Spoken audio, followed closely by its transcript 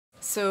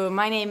So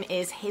my name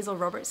is Hazel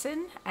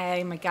Robertson.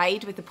 I'm a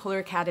guide with the Polar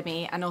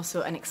Academy and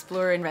also an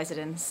explorer in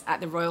residence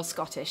at the Royal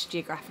Scottish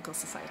Geographical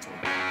Society.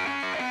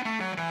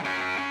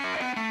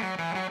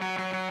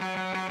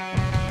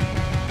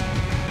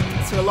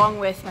 So along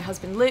with my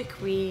husband Luke,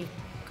 we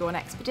go on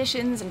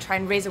expeditions and try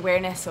and raise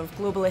awareness of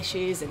global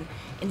issues and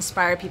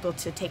inspire people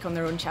to take on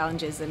their own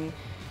challenges and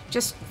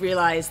just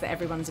realise that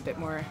everyone's a bit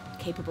more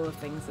capable of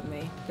things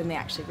than they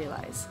actually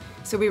realise.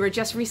 So we were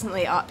just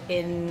recently up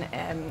in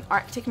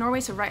Arctic Norway,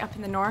 so right up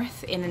in the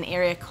north, in an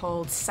area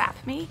called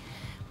Sapmi,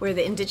 where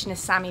the indigenous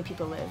Sami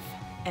people live.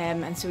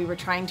 And so we were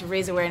trying to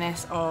raise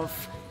awareness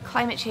of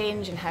climate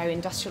change and how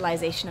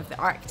industrialisation of the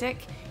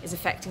Arctic is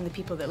affecting the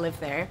people that live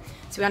there.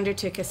 So we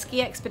undertook a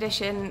ski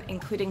expedition,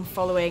 including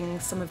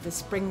following some of the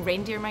spring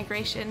reindeer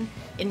migration,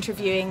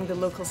 interviewing the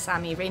local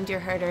Sami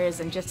reindeer herders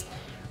and just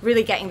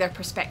really getting their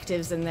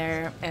perspectives and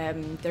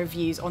their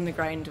views on the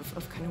ground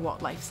of kind of what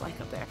life's like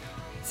up there.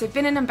 So I've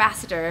been an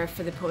ambassador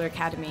for the Polar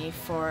Academy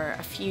for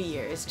a few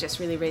years, just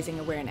really raising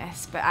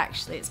awareness, but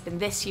actually it's been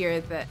this year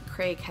that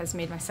Craig has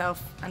made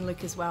myself and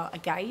Luke as well a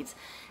guide.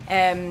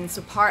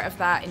 So part of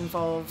that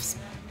involves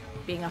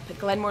being up at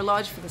Glenmore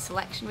Lodge for the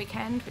selection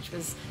weekend, which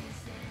was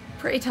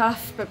pretty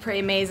tough but pretty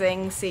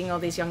amazing, seeing all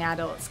these young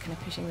adults kind of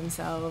pushing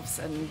themselves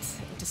and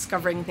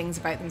discovering things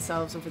about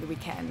themselves over the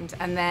weekend,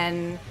 and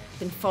then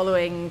been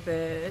following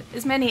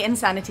as many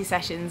insanity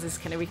sessions as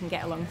kind of we can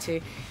get along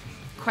to.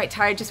 Quite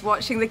tired just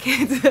watching the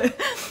kids,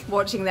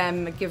 watching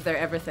them give their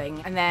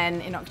everything. And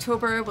then in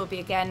October we'll be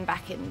again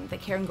back in the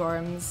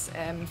Cairngorms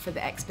for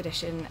the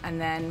expedition,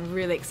 and then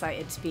really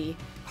excited to be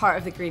part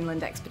of the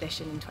Greenland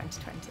expedition in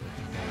 2020.